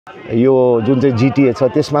यो जुन चाहिँ जिटिए छ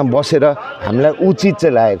त्यसमा बसेर हामीलाई उचित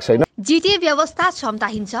चाहिँ लागेको छैन। जिटिए व्यवस्था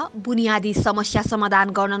क्षमताहीन छ, बुनियादी समस्या समाधान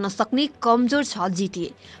गर्न नसक्ने कमजोर छ जिटिए।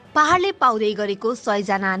 पहाडले पाउँदै गरेको 100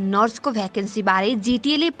 जना नर्सको भ्याकेन्सीबारे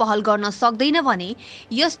जिटिएले पहल गर्न सक्दैन भने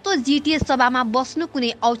यस्तो जिटिए सभामा बस्नु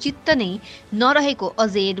कुनै औचित्य नै नरहेको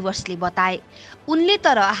अजय एडवर्ड्सले बताए। उनले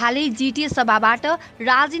तर हालै जिटिए सभाबाट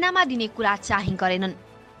राजीनामा दिने कुरा चाहिँ गरेनन्।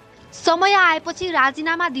 समय आएपछि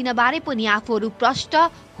राजीनामा दिनबारे पनि आफूहरू प्रष्ट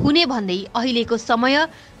हुने भन्दै अहिलेको समय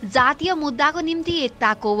जातीय मुद्दाको निम्ति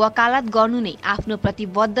एकताको वकालत गर्नु नै आफ्नो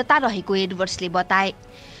प्रतिबद्धता रहेको एडवर्ड्सले बताए।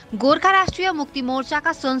 गोर्खा राष्ट्रिय मुक्ति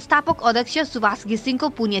मोर्चाका संस्थापक अध्यक्ष सुभाष घिसिङको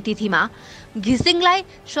पुण्यतिथिमा घिसिङलाई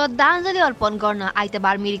श्रद्धाञ्जली अर्पण गर्न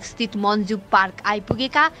आइतबार मिरिक स्थित मन्जु पार्क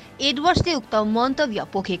आइपुगेका एडवर्ड्सले उक्त मन्तव्य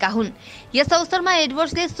पोखेका हुन्। यस अवसरमा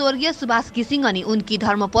एडवर्ड्सले स्वर्गीय सुभाष घिसिङ अनि उनकी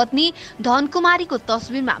धर्मपत्नी धनकुमारीको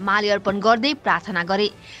तस्बिरमा माल्यार्पण गर्दै प्रार्थना गरे।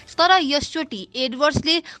 तर यसचोटि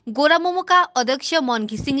एडवर्ड्सले गोरामोमोका अध्यक्ष मन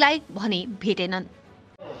घिसिङलाई भने भेटेनन्।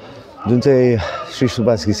 जुन चाहिँ श्री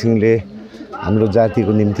सुभाष घिसिङले हाम्रो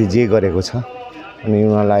जातिको निम्ति जे गरेको छ अनि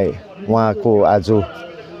उहाँको आज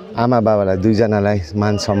आमा बाबालाई दुईजनालाई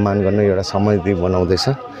मान सम्मान गर्न एउटा समिति बनाउँदैछ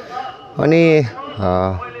अनि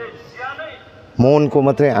मोहनको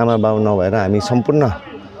मात्रै आमा बाउ नभएर हामी सम्पूर्ण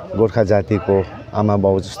गोर्खा जातिको आमा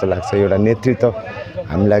बाउ जस्तो लाग्छ। एउटा नेतृत्व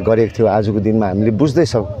हामीलाई गरेको थियो। आजको दिनमा हामीले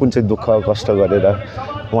बुझ्दैछौँ कुन चाहिँ दुःख कष्ट गरेर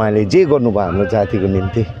उहाँले जे गर्नुभयो हाम्रो जातिको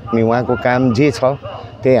निम्ति अनि उहाँको काम जे छ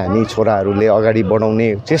त्यही हामी छोराहरूले अगाडि बढाउने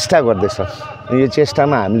चेष्टा गर्दैछ। यो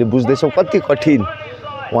चेष्टामा हामीले बुझ्दैछौँ कति कठिन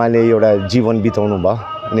उहाँले एउटा जीवन बिताउनु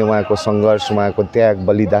भयो अनि उहाँको सङ्घर्ष उहाँको त्याग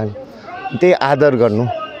बलिदान त्यही आदर गर्नु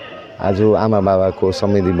आज आमा बाबाको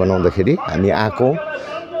समिति बनाउँदाखेरि हामी आएको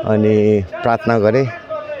अनि प्रार्थना गरेँ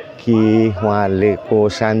कि उहाँहरूले को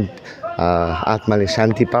आत्माले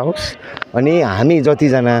शान्ति पाओस् अनि हामी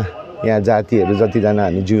जतिजना यहाँ जातिहरू जतिजना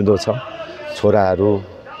हामी जिउँदो छ छोराहरू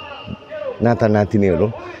नाता नातिनीहरू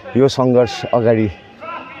यो सङ्घर्ष अगाडि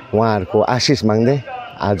उहाँहरूको आशिष माग्दै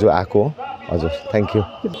आज आएको। हजुर थ्याङ्क यू।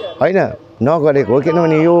 होइन नगरेको हो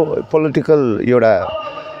किनभने यो पोलिटिकल एउटा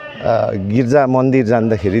गिर्जा मन्दिर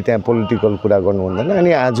जाँदाखेरि त्यहाँ पोलिटिकल कुरा गर्नु हुँदैन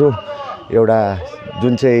अनि आज एउटा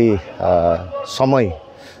जुन चाहिँ समय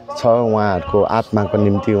छ उहाँहरूको आत्माको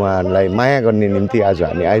निम्ति उहाँहरूलाई माया गर्ने निम्ति आज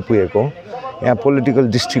हामी आइपुगेको। यहाँ पोलिटिकल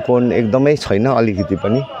दृष्टिकोण एकदमै छैन अलिकति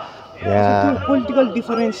पनि। यहाँ पोलिटिकल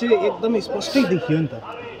डिफरेन्स एकदमै स्पष्टै देखियो नि त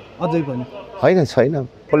अझै पनि होइन छैन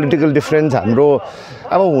पोलिटिकल डिफरेन्स हाम्रो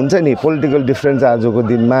अब हुन्छ नि पोलिटिकल डिफरेन्स आजको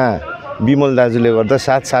दिनमा विमल दाजुले गर्दा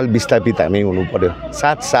 7 साल विस्थापित हामी हुनु पर्यो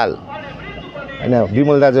 7 साल होइन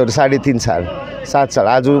विमल दाजुहरू 3.5 साल 7 साल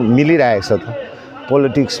आज मिलिरहेको छ त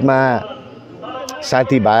पोलिटिक्समा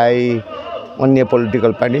साथीभाइ अन्य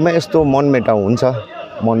पोलिटिकल पार्टीमा यस्तो मनमेटाउ हुन्छ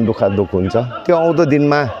मन दुःख हुन्छ त्यो आउँदो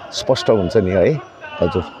दिनमा स्पष्ट हुन्छ नि है।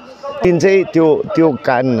 हजुर दिन चाहिँ त्यो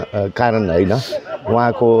कारण होइन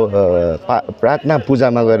उहाँको प्रार्थना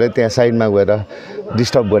पूजामा गएर त्यहाँ साइडमा गएर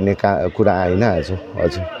डिस्टर्ब गर्ने कुरा आएन आज।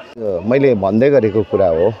 हजुर मैले भन्दै गरेको कुरा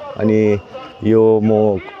हो अनि यो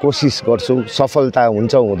म कोसिस गर्छु सफलता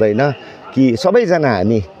हुन्छ हुँदैन कि सबैजना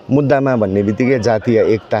हामी मुद्दामा भन्ने बित्तिकै जातीय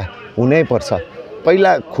एकता हुनै पर्छ।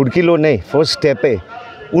 पहिला खुड्किलो नै फर्स्ट स्टेपै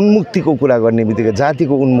उन्मुक्तिको कुरा गर्ने बित्तिकै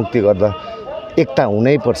जातिको उन्मुक्ति गर्दा एकता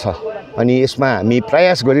हुनै पर्छ अनि यसमा हामी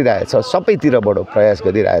प्रयास गरिरहेछ सबैतिरबाट प्रयास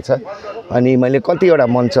गरिरहेछ अनि मैले कतिवटा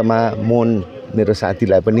मञ्चमा मोहन मेरो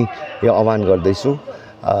साथीलाई पनि यो आह्वान गर्दैछु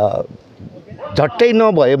झट्टै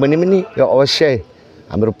नभए भने पनि यो अवश्य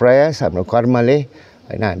हाम्रो प्रयास हाम्रो कर्मले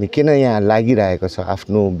हैन हामी किन यहाँ लागिरहेको छ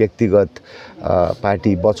आफ्नो व्यक्तिगत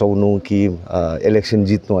पार्टी बचाउनु कि इलेक्सन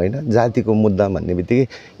जित्नु हैन जातिको मुद्दा भन्ने बित्तिकै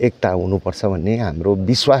एकता हुनुपर्छ भन्ने हाम्रो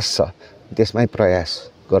विश्वास छ त्यसमै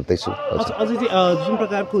प्रयास गर्दैछु। अझै जुन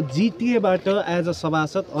प्रकारको जिटिएबाट एज अ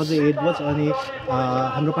सभासद अझै एडवर्ड्स अनि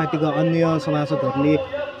हाम्रो पार्टीका अन्य सभासदहरूले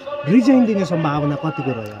रिजाइन दिने सम्भावना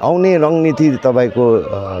कतिको रह्यो? आउने रणनीति तपाईको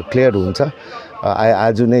क्लियर हुन्छ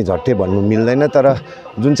आज नै झट्टै भन्नु मिल्दैन तर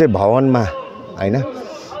जुन चाहिँ भवनमा हैन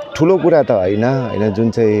ठुलो कुरा त हैन जुन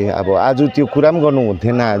चाहिँ अब आज त्यो कुरा पनि गर्नु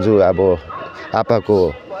हुन्थेन आज अब आपाको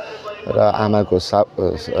र आमाको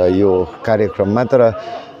यो कार्यक्रममा तर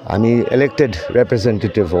हामी इलेक्टेड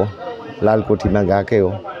रिप्रेजेन्टेटिभ हो लालकोठीमा गएकै हो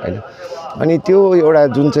हैन अनि त्यो एउटा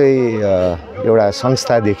जुन चाहिँ एउटा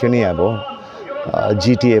संस्था देख्यो नि अब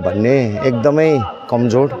जिटिए भन्ने एकदमै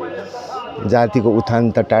कमजोर जातिको उत्थान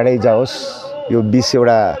त टाढै जाओस् यो 20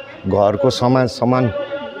 एउटा घरको समाज समान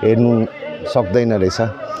हेर्नु सक्दैन रहेछ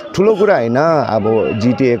ठुलो कुरा हैन। अब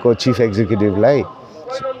जिटिए को चीफ एक्जिक्युटिभलाई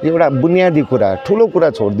एउटा बुनियादी कुरा ठुलो कुरा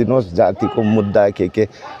छोड्दिनुहोस् जातिको मुद्दा के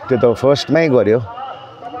त्यो त फर्स्टमै गर्यो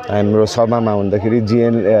हाम्रो सभामा हुँदाखेरि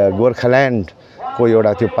गोर्खाल्यान्डको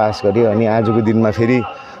एउटा त्यो पास गर्यो अनि आजको दिनमा फेरि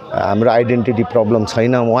हाम्रो आइडेन्टिटी प्रब्लम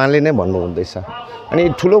छैन उहाँले नै भन्नुहुँदैछ। अनि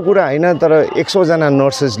ठुलो कुरा होइन, तर 100 जना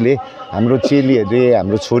नर्सेसले, हाम्रो चेलीहरूले,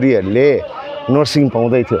 हाम्रो छोरीहरूले नर्सिङ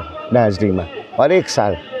पाउँदै थियो दार्जिलिङमा हरेक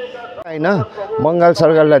साल होइन। बङ्गाल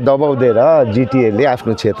सरकारलाई दबाउ दिएर जिटिएले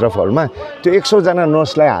आफ्नो क्षेत्रफलमा त्यो 100 जना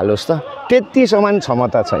नर्सलाई हालोस् त, त्यति समान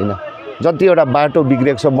क्षमता छैन। जतिवटा बाटो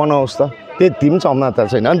बिग्रेको छ बनाओस् त, त्यति पनि क्षमता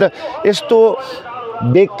छैन। अन्त यस्तो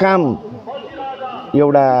बेकाम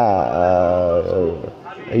एउटा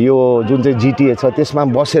यो जुन चाहिँ जिटिए छ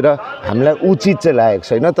त्यसमा बसेर हामीलाई उचित चाहिँ लागेको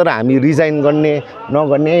छैन। तर हामी रिजाइन गर्ने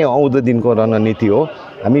नगर्ने आउँदो दिनको रणनीति हो।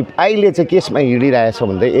 हामी अहिले चाहिँ केसमा हिँडिरहेछौँ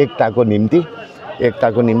भन्दै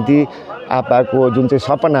एकताको निम्ति आपाको जुन चाहिँ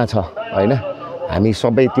सपना छ होइन, हामी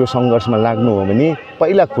सबै त्यो सङ्घर्षमा लाग्नु हो भने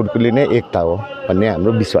पहिला खुड्कुली नै एकता हो भन्ने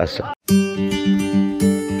हाम्रो विश्वास छ।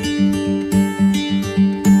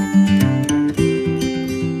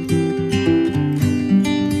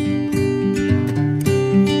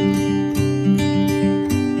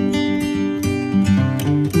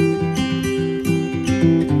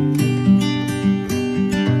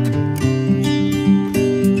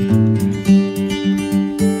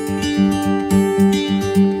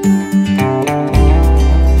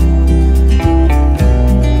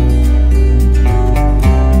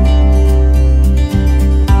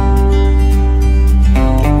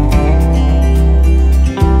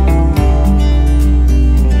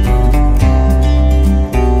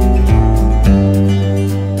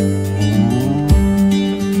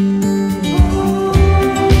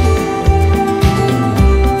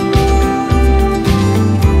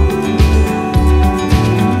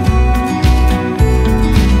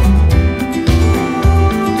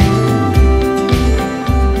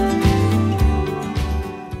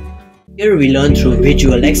 Here we learn through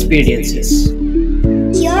visual experiences.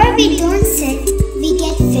 Here we don't sit, we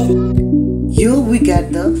get fit. Here we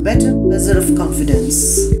get the better measure of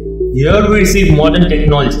confidence. Here we receive modern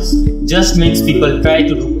technologies. Just makes people try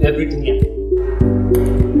to do everything else.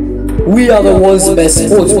 We are the world's best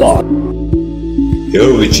sports bar.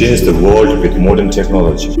 Here we change the world with modern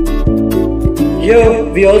technology. Here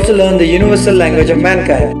we also learn the universal language of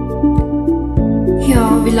mankind.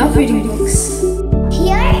 Here we love reading books.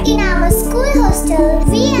 Here in our school hostel,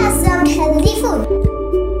 we have some healthy food.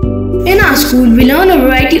 In our school, we learn a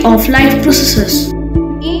variety of life processes.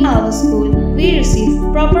 In our school, we receive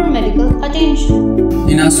proper medical attention.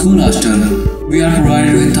 In our school hostel, we are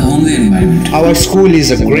provided with a homely environment. Our school is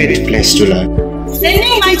a great place to learn.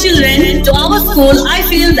 Sending my children to our school, I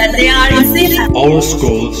feel that they are in safe hands. Our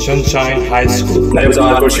school, Sunshine High School.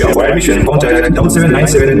 For admission, contact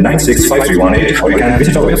 7797965318 or you can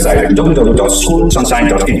visit our website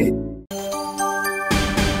www.schoolsunshine.in.